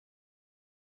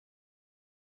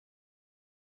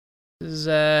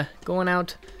is going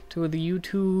out to the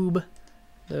YouTube,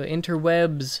 the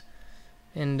interwebs,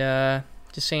 and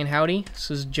just saying howdy.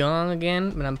 This is Jong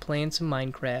again, and I'm playing some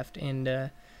Minecraft,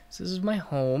 and so this is my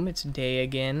home. It's day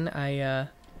again. I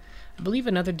believe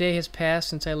another day has passed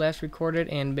since I last recorded,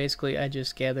 and basically I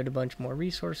just gathered a bunch more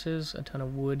resources, a ton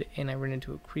of wood, and I ran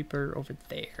into a creeper over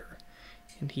there,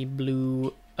 and he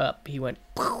blew up. He went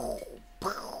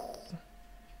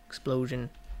explosion.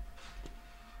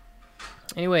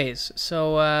 Anyways,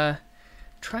 so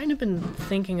trying to been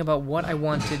thinking about what I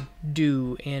want to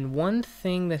do, and one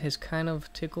thing that has kind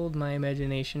of tickled my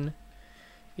imagination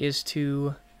is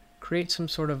to create some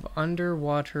sort of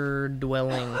underwater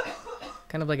dwelling,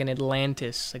 kind of like an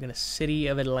Atlantis, like in a city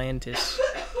of Atlantis.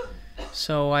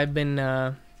 So I've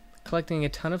been collecting a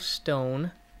ton of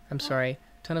ton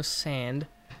of sand,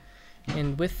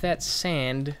 and with that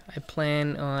sand I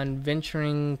plan on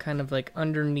venturing kind of like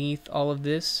underneath all of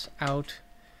this out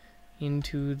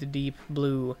into the deep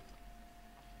blue,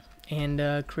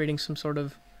 and creating some sort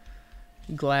of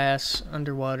glass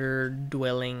underwater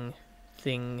dwelling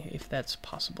thing, if that's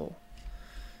possible.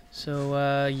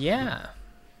 So yeah,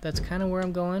 that's kind of where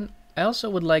I'm going. I also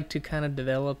would like to kind of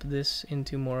develop this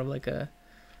into more of like a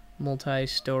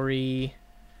multi-story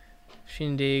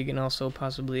shindig, and also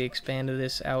possibly expand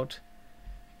this out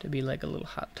to be like a little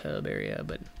hot tub area.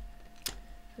 But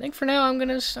I think for now I'm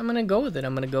gonna go with it.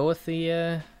 I'm gonna go with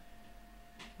the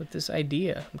with this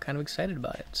idea. I'm kind of excited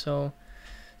about it. So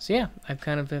yeah, I've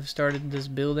kind of have started this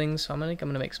building, so I'm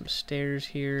gonna make some stairs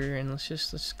here, and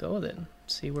let's go with it.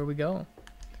 See where we go.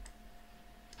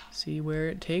 See where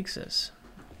it takes us.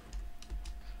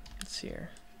 Let's see here.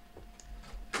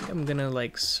 I think I'm gonna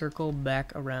like circle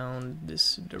back around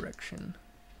this direction.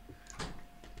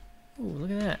 Ooh,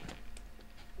 look at that.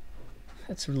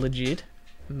 That's legit.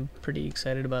 I'm pretty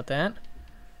excited about that.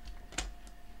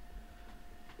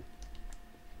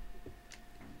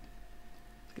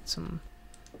 Get some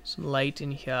light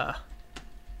in here.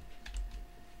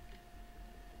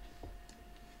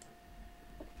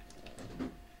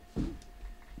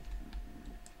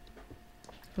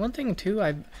 One thing too,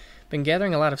 I've been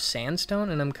gathering a lot of sandstone,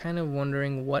 and I'm kind of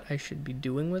wondering what I should be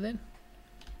doing with it.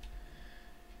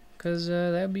 Cause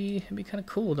that'd be kind of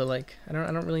cool to like. I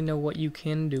don't really know what you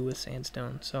can do with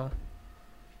sandstone, so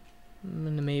I'm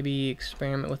gonna maybe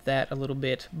experiment with that a little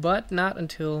bit, but not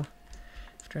until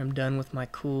after I'm done with my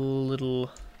cool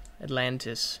little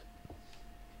Atlantis.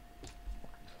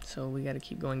 So we got to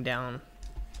keep going down.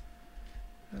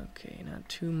 Okay, not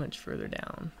too much further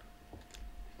down.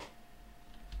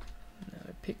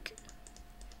 Another pick.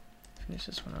 Finish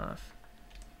this one off.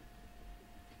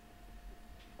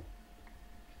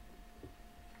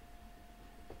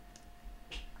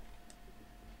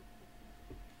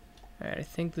 Alright, I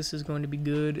think this is going to be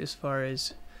good as far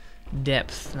as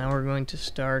depth. Now we're going to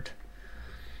start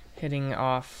heading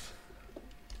off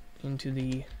into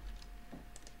the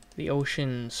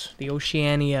oceans, the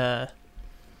Oceania.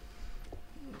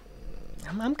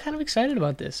 I'm kind of excited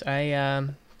about this.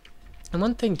 And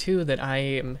one thing too that I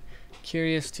am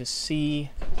curious to see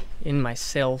in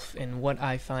myself and what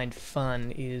I find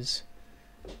fun is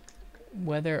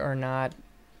whether or not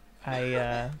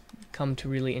I come to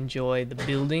really enjoy the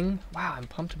building. Wow, I'm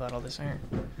pumped about all this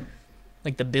iron.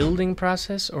 Like the building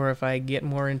process, or if I get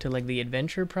more into like the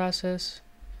adventure process.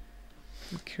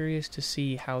 I'm curious to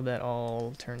see how that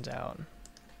all turns out.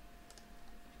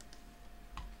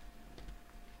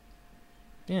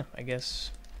 Yeah, I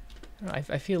guess. I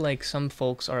feel like some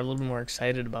folks are a little more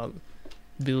excited about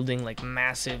building like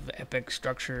massive epic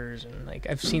structures, and like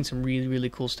I've seen some really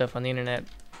cool stuff on the internet.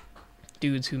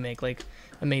 Dudes who make like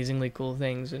amazingly cool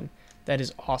things, and that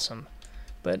is awesome.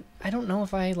 But I don't know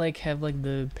if I like have like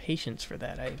the patience for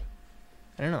that. I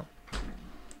don't know.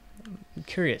 I'm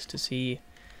curious to see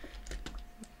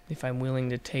if I'm willing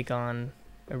to take on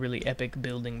a really epic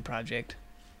building project.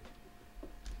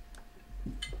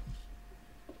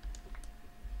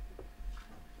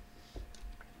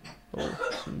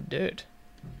 Oh, some dirt.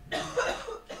 I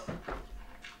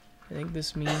think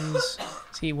this means...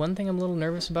 See, one thing I'm a little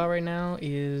nervous about right now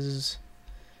is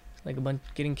like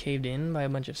getting caved in by a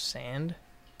bunch of sand.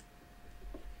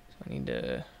 So I need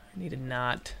to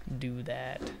not do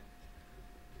that.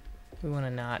 We want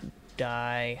to not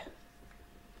die,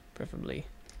 preferably.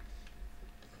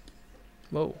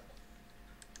 Whoa.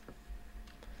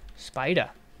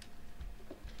 Spider.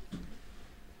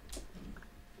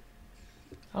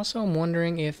 Also, I'm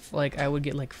wondering if like I would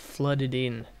get like flooded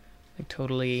in, like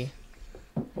totally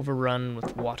overrun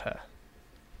with water.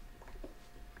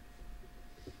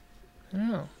 I don't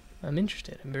know. I'm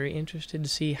interested. I'm very interested to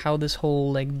see how this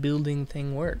whole like building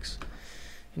thing works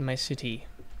in my city.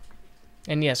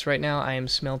 And yes, right now I am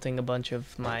smelting a bunch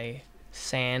of my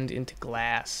sand into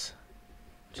glass,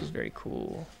 which is very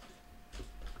cool.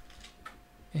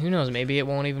 And who knows, maybe it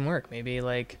won't even work. Maybe,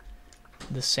 like,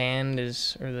 the sand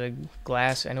is, or the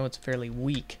glass, I know it's fairly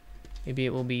weak. Maybe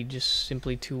it will be just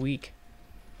simply too weak.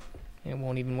 And it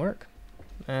won't even work.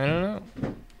 I don't know.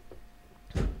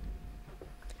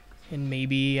 And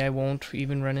maybe I won't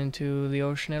even run into the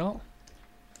ocean at all.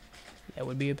 That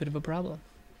would be a bit of a problem.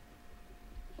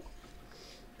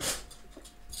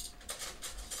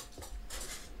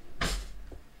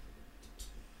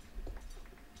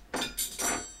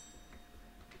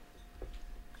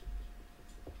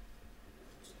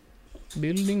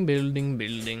 Building, building,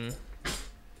 building.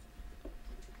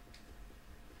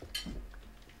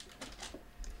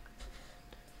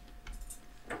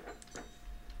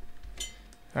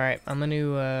 Alright, I'm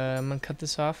gonna cut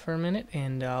this off for a minute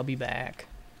and I'll be back.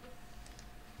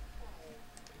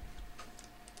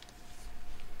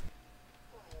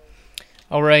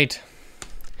 Alright,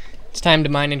 it's time to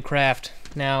mine and craft.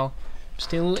 Now, I'm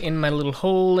still in my little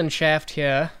hole and shaft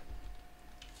here.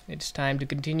 It's time to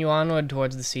continue onward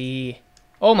towards the sea.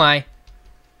 Oh my!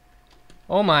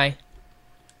 Oh my!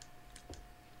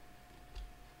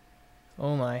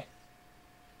 Oh my.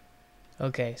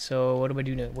 Okay, so what do I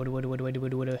do now? What do I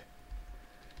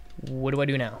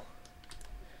do now?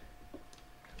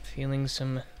 Feeling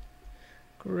some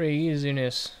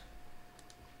craziness.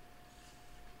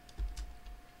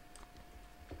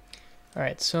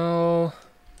 Alright, so...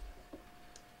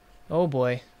 Oh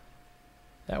boy.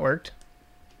 That worked.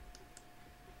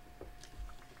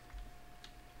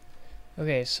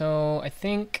 Okay, so I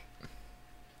think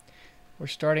we're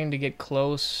starting to get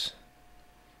close,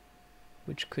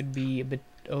 which could be a bit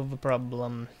of a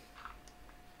problem.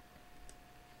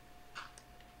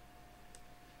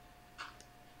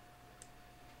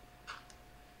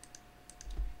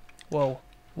 Whoa,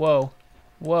 whoa,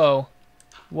 whoa,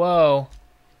 whoa.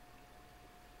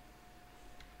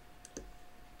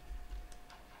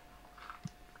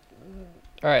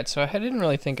 Alright, so I didn't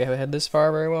really think I had this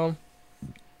far very well.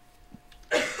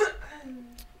 I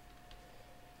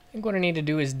think what I need to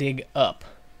do is dig up.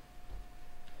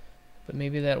 But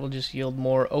maybe that will just yield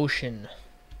more ocean.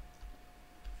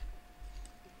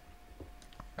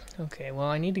 Okay, well,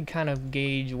 I need to kind of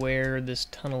gauge where this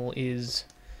tunnel is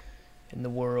in the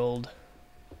world.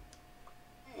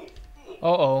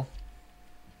 Uh-oh.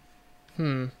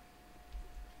 That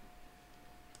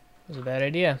was a bad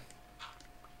idea.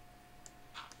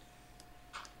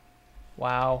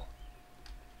 Wow.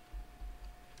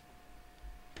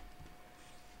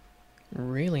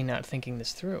 Really not thinking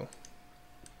this through.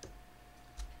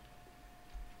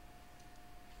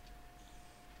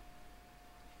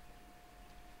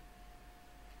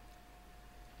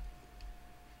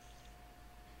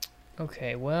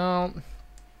 Okay, well,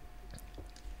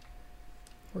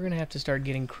 we're gonna have to start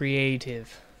getting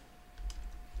creative.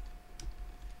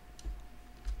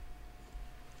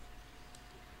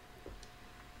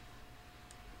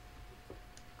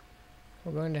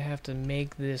 We're going to have to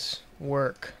make this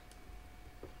work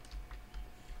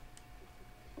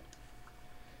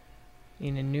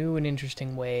in a new and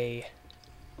interesting way.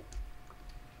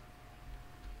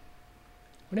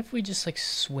 What if we just, like,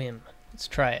 swim? Let's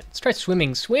try it. Let's try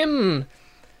swimming. Swim!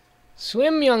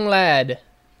 Swim, young lad!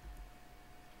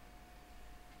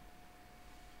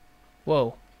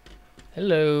 Whoa.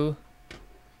 Hello.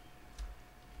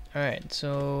 Alright,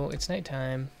 so it's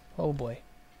nighttime. Oh boy.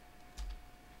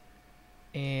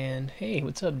 And, hey,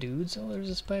 what's up, dudes? Oh, there's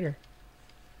a spider.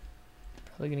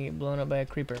 Probably gonna get blown up by a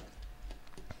creeper.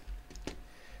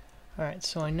 Alright,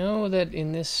 so I know that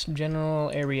in this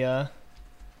general area...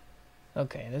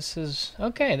 Okay, this is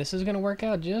gonna work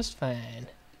out just fine.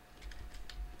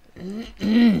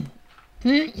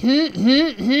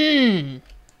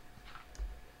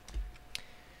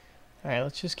 Alright,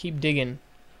 let's just keep digging.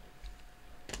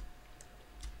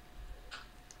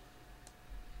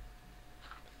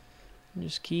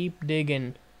 Just keep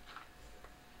digging.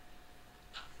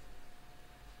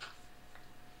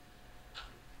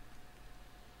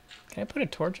 Can I put a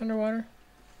torch underwater?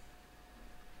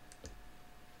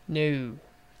 No.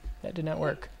 That did not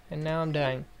work. And now I'm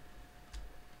dying.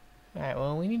 Alright,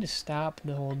 well, we need to stop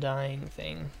the whole dying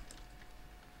thing.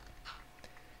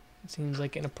 It seems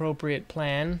like an appropriate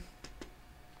plan.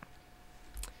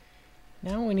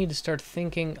 Now we need to start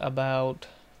thinking about...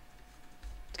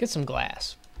 Let's get some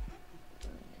glass.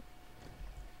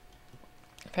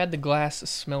 I've had the glass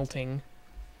smelting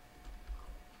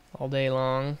all day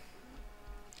long.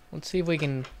 Let's see if we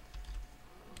can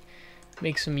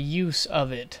make some use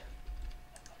of it.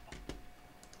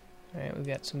 Alright, we've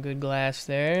got some good glass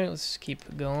there. Let's keep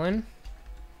it going.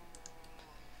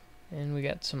 And we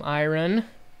got some iron.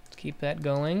 Let's keep that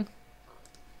going.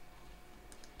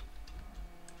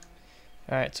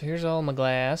 Alright, so here's all my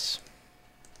glass.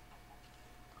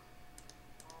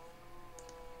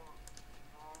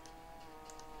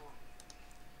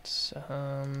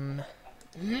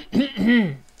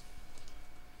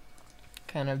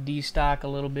 Kind of destock a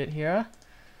little bit here.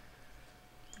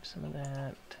 Some of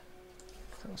that.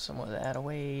 Throw some of that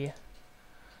away.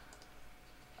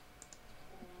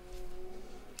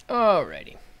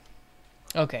 Alrighty.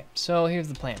 Okay, so here's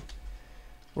the plan.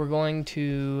 We're going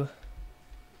to...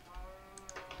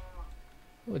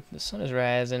 Ooh, the sun is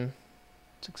rising.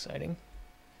 It's exciting.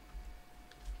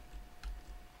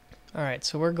 Alright,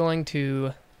 so we're going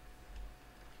to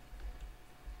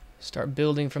start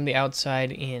building from the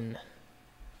outside in.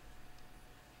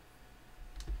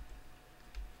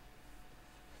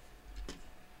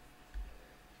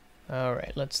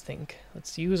 Alright, let's think.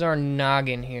 Let's use our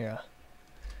noggin here.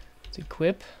 Let's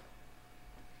equip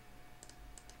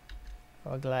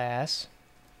our glass.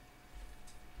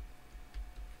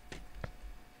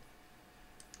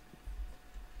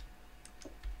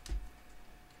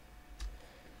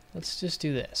 Let's just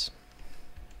do this.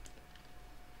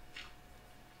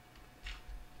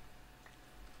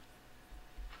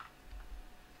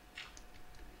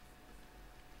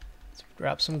 Let's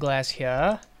drop some glass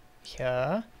here,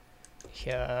 here,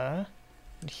 here,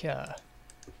 and here.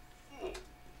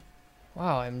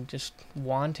 Wow, I'm just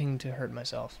wanting to hurt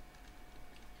myself.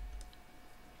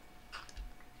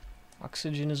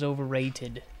 Oxygen is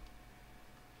overrated.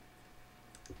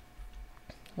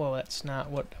 Well, that's not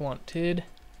what I wanted.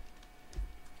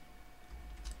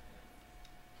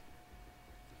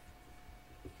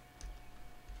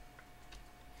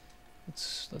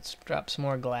 Let's drop some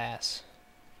more glass.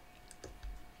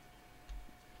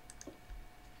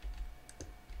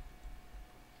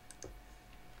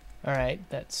 Alright,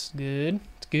 that's good.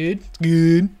 It's good. It's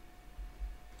good.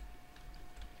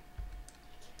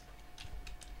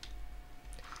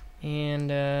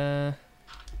 And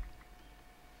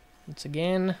once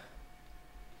again,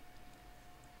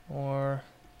 more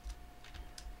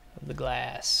of the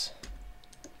glass.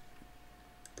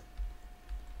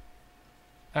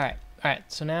 Alright,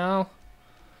 so now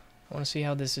I want to see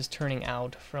how this is turning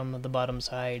out from the bottom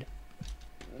side.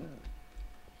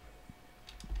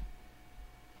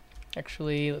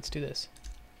 Actually, let's do this.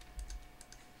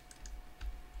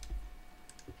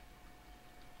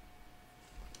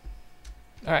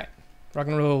 Alright, rock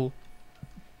and roll.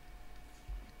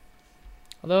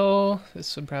 Although,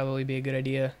 this would probably be a good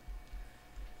idea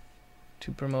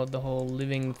to promote the whole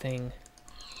living thing.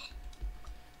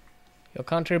 Your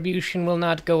contribution will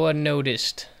not go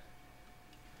unnoticed.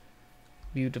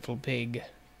 Beautiful pig.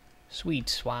 Sweet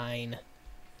swine.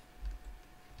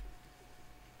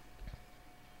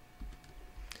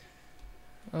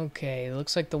 Okay,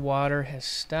 looks like the water has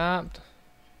stopped.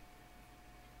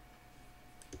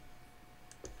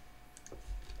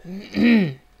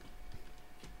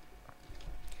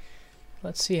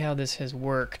 Let's see how this has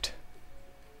worked.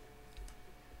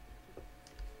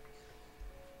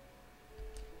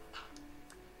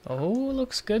 Oh,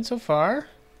 looks good so far.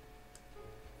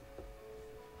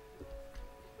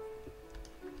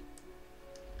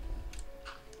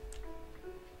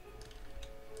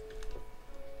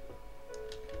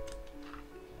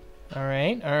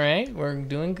 Alright, we're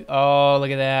doing... Oh,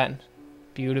 look at that.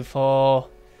 Beautiful.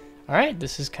 Alright,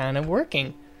 this is kind of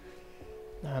working.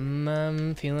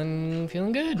 I'm feeling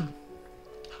good.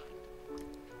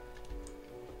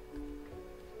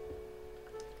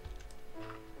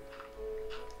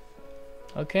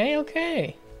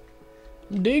 Okay.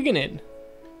 I'm digging it.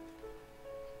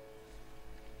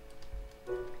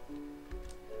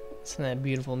 Isn't that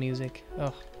beautiful music?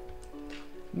 Oh.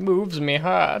 Moves me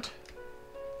heart.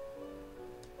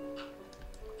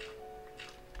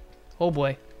 Oh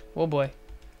boy. Oh boy.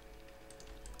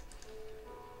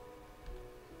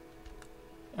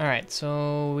 Alright,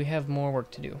 so we have more work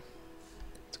to do.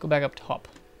 Let's go back up top.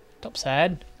 Top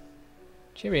side.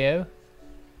 Cheerio.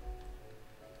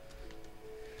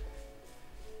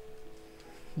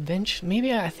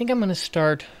 Maybe I think I'm gonna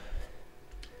start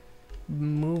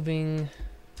moving.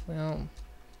 Well,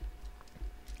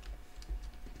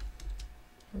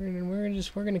 we're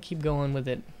gonna keep going with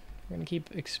it. We're gonna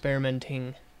keep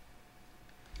experimenting,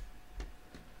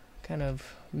 kind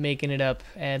of making it up,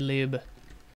 ad lib.